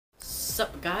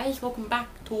Sup guys, welcome back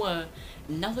to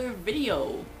another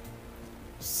video.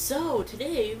 So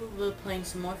today we're playing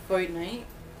some more Fortnite.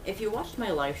 If you watched my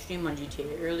live stream on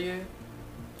GTA earlier,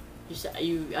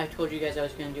 I told you guys I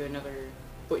was gonna do another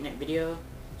Fortnite video.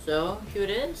 So here it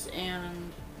is.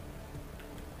 And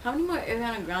how many more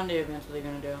Ariana Grande events are they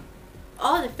gonna do?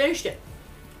 Oh, they finished it.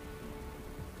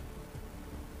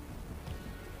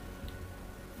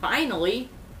 Finally.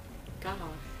 Gosh.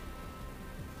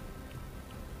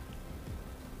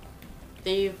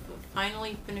 They've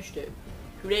finally finished it.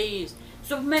 2 days.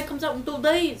 Superman comes out in 2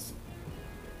 days.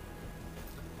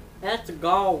 That's a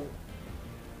goal.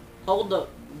 Hold up.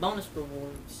 Bonus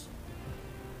rewards.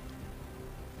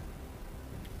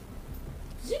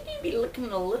 Ziggy be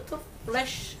looking a little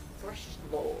fresh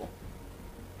though.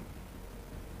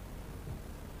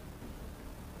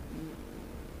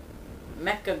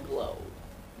 Mecha Glow.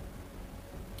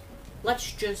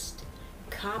 Let's just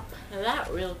cop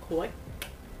that real quick.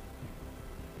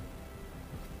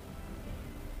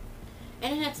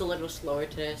 Internet's a little slower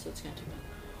today, so it's gonna take a...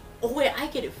 Oh wait, I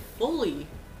get it fully.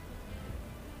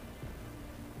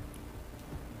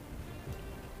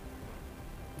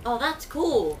 Oh, that's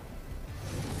cool.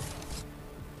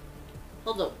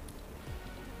 Hold up.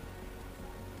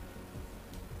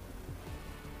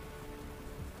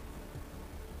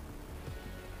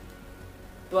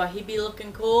 Boy, he be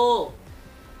looking cool.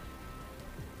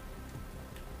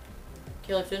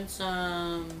 Okay, let's do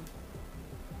some...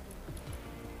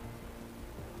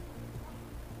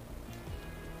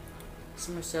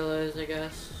 some Marcellas, I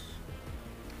guess.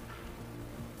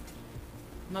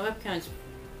 My webcam is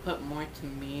put more to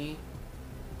me,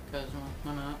 because, well,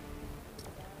 why not?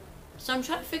 So I'm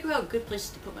trying to figure out good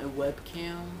places to put my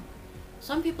webcam.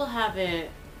 Some people have it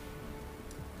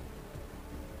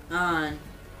on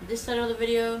this side of the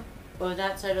video, or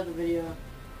that side of the video.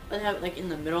 Or they have it like in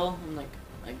the middle, and like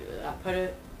that part of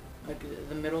it, like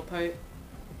the middle part.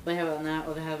 They have it on that,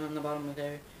 or they have it on the bottom of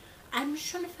there. I'm just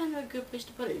trying to find a good place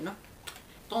to put it, you know?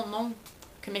 Don't know.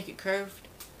 Can make it curved.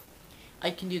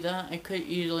 I can do that. I could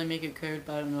easily make it curved,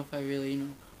 but I don't know if I really,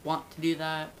 want to do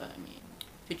that. But I mean,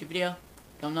 future video.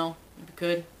 Don't know if I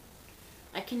could.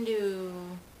 I can do.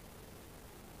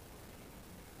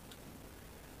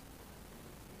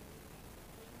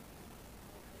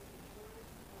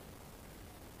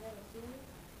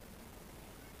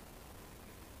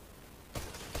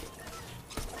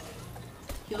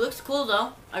 He looks cool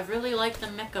though. I really like the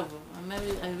mecha.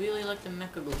 I really like the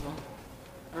mecha glow.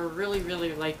 I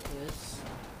really like this.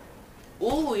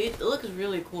 Oh, it looks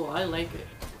really cool. I like it.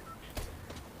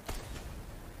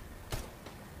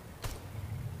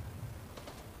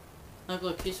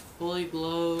 Look, he's fully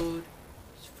glowed.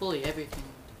 He's fully everything.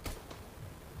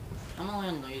 I'm only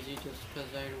on lazy just because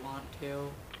I want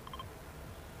to.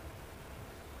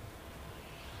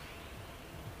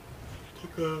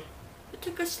 I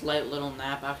took a slight little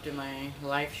nap after my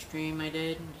live stream I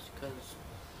did, just because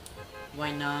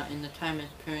why not? And the time is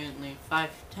currently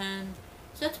 5:10,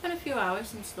 so it's been a few hours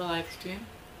since the live stream.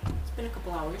 It's been a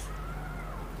couple hours.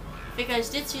 If you guys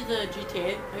did see the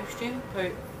GTA live stream,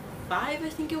 part 5 I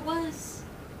think it was.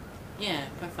 Yeah,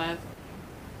 part 5.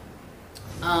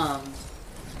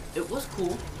 It was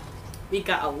cool. We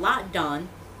got a lot done.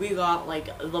 We got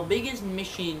like the biggest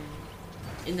mission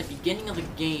in the beginning of the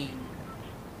game.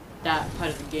 That part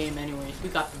of the game anyways. We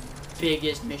got the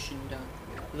biggest mission done.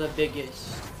 The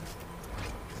biggest.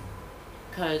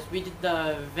 Cause we did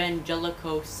the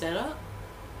Evangelico setup.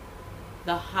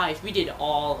 The heist. We did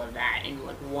all of that in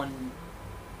like one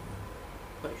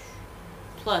push.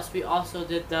 Plus we also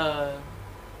did the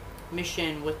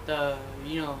mission with the,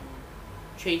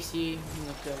 Tracy and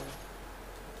like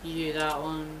the that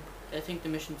one. I think the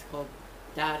mission's called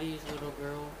Daddy's Little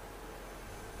Girl.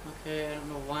 Okay, I don't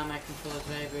know why my controller's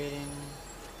vibrating.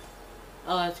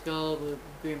 Oh, let's go with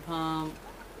green pump.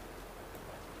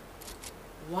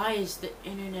 Why is the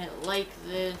internet like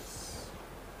this?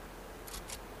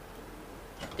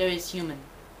 There is human.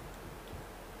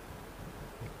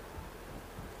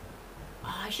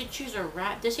 Oh, I should choose a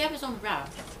rap. Does he have his own rap?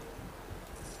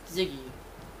 Ziggy.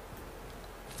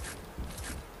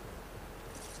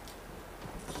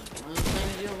 Well, it's time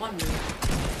to do a wonder.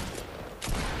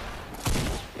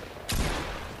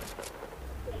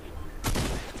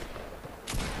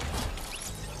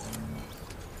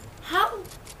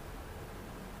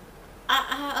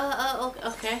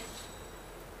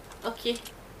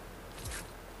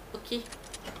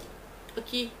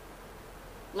 Okay.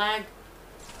 Lag.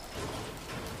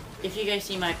 If you guys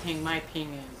see my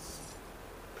ping is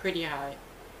pretty high.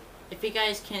 If you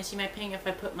guys can't see my ping, if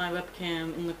I put my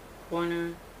webcam in the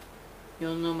corner,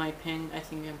 you'll know my ping. I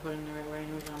think I'm putting the right way.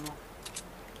 I don't know.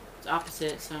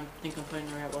 opposite, so I think I'm putting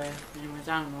it the right way. Anyways,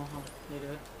 I don't know how they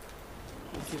do it.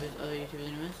 Other YouTubers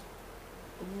anyways.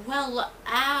 Well,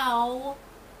 ow!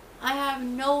 I have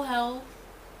no health.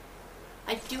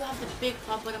 I do have the big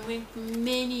pop, but I'm waiting for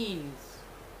minis.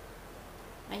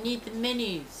 I need the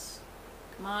minis.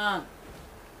 Come on.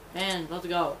 Man, let's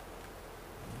go.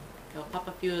 I'll pop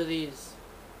a few of these.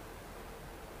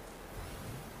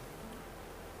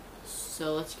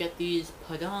 So let's get these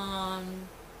put on.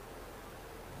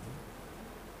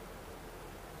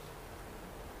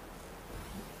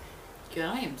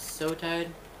 God, I am so tired.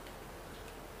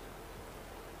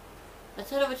 Let's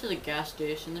head over to the gas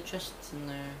station. The chest's in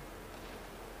there.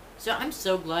 So I'm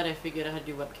so glad I figured out how to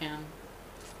do webcam.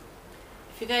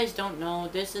 If you guys don't know,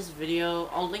 this is video.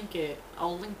 I'll link it.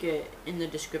 I'll link it in the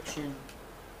description.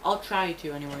 I'll try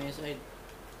to, anyways.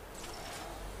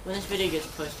 When this video gets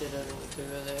posted, I will do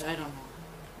it. I don't know.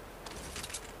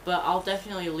 But I'll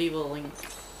definitely leave a link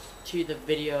to the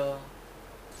video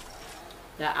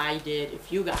that I did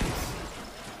if you guys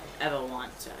ever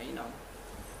want to, you know,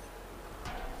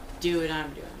 do what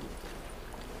I'm doing.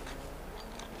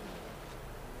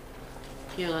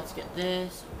 Here, let's get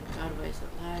this. Oh my god, why is it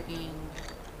lagging?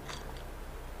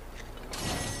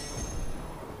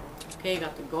 Okay,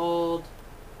 got the gold.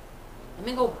 Let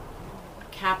me go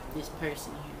cap this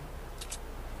person here.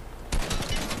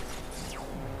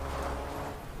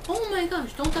 Oh my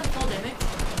gosh, don't that fall damage?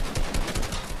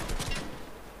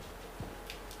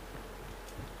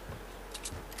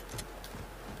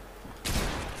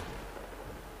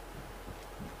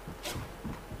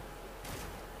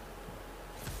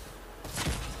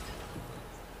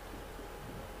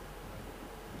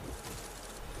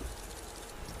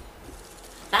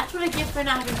 That's what I get for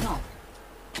not having health.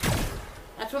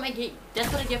 That's what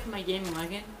I get for my gaming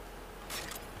lagging.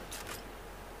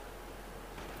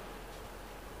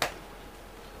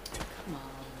 Come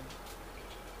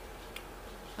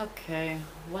on. Okay,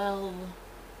 well,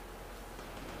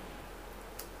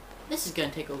 this is gonna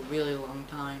take a really long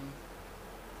time.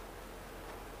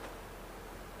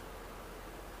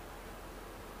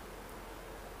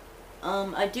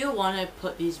 I do want to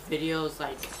put these videos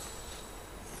like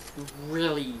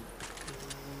really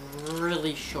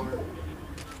short,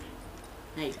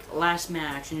 like last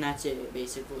match and that's it,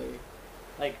 basically.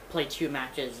 Like play 2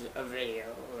 matches a video,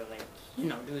 or like, you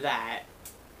know, do that.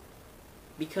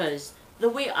 Because the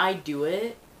way I do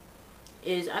it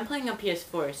is I'm playing on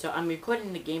PS4, so I'm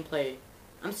recording the gameplay.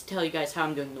 I'm just telling you guys how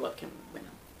I'm doing the webcam right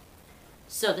now.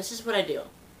 So this is what I do.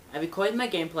 I record my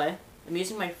gameplay. I'm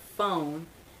using my phone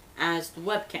as the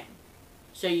webcam.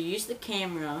 So you use the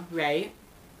camera, right?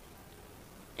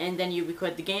 And then you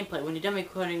record the gameplay. When you're done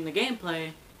recording the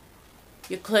gameplay,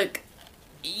 you click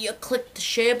the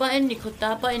share button, you click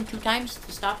that button 2 times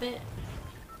to stop it.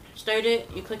 Start it,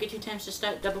 you click it 2 times to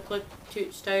start, double click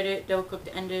to start it, double click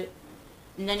to end it.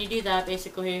 And then you do that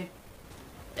basically.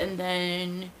 And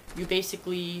then you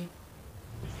basically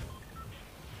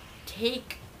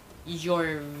take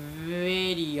your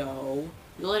video,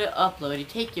 you let it upload, you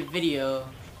take your video,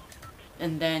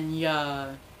 and then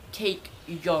you take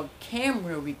your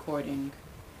camera recording,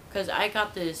 because I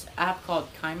got this app called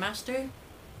KindMaster.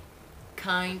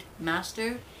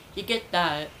 You get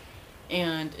that,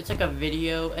 and it's like a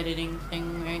video editing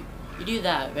thing, right? You do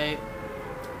that, right?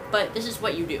 But this is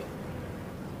what you do.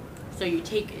 So you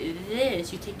take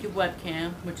this, you take your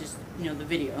webcam, which is, you know, the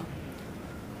video,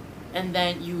 and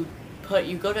then you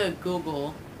go to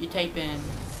Google, you type in,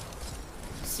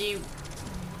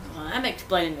 I'm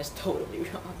explaining this totally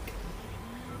wrong.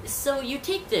 So you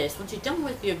take this, once you're done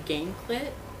with your game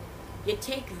clip, you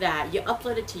take that, you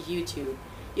upload it to YouTube,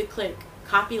 you click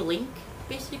copy link,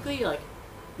 basically, like,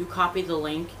 you copy the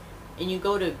link, and you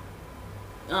go to,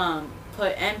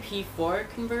 put MP4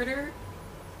 converter,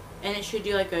 and it should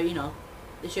do like a, you know,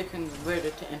 it should convert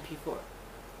it to MP4.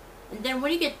 And then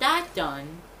when you get that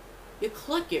done, you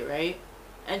click it, right?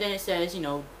 And then it says, you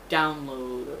know,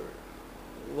 download, or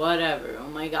whatever, oh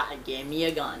my god, give me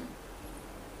a gun.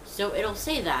 So it'll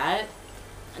say that,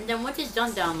 and then once it's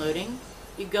done downloading,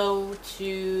 you go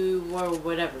to, or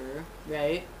whatever,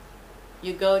 right?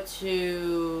 You go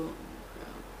to,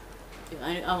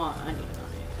 I need money.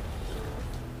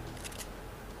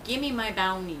 Give me my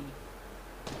bounty.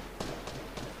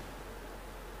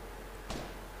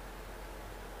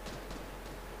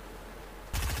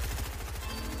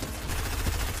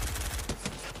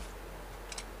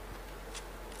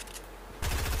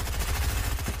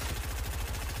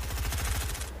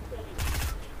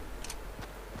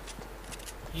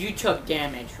 You took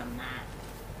damage from that.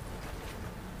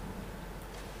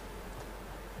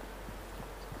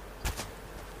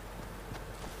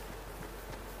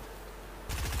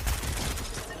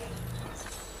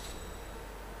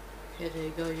 Okay, there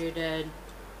you go, you're dead.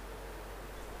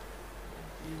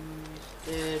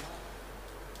 Dead.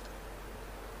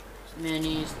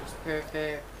 Minis, that's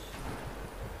perfect.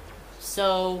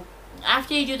 So,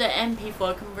 after you do the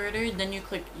MP4 converter, then you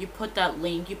put that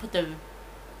link, you put this,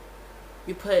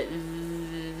 you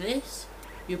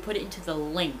put it into the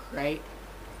link, right?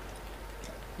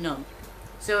 No.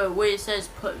 So, where it says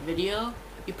put video,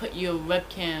 you put your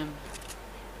webcam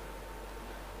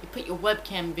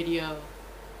video.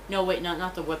 No, wait,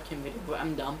 not the webcam video, but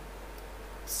I'm dumb.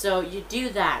 So, you do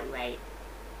that, right?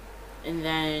 And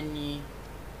then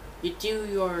you do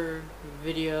your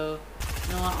video.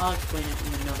 You know what, I'll explain it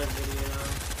in another video.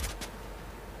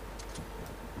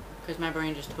 Because my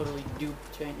brain just totally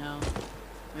duped right now.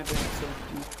 My brain's so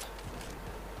duped.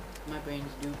 My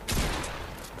brain's duped.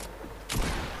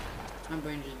 My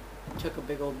brain just took a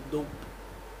big old dope.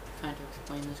 Trying to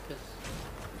explain this because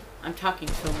I'm talking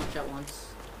so much at once.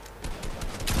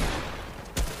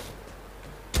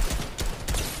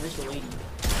 This lady.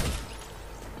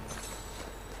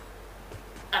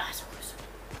 So close.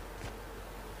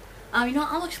 You know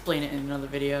what? I'll explain it in another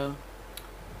video.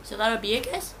 So that'll be it,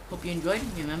 guys. Hope you enjoyed.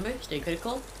 Remember, stay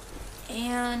critical.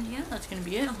 And yeah, that's gonna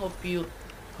be it. Hope you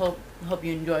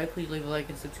enjoy. Please leave a like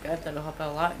and subscribe. That'll help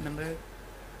out a lot. Remember,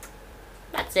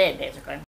 that's it, basically.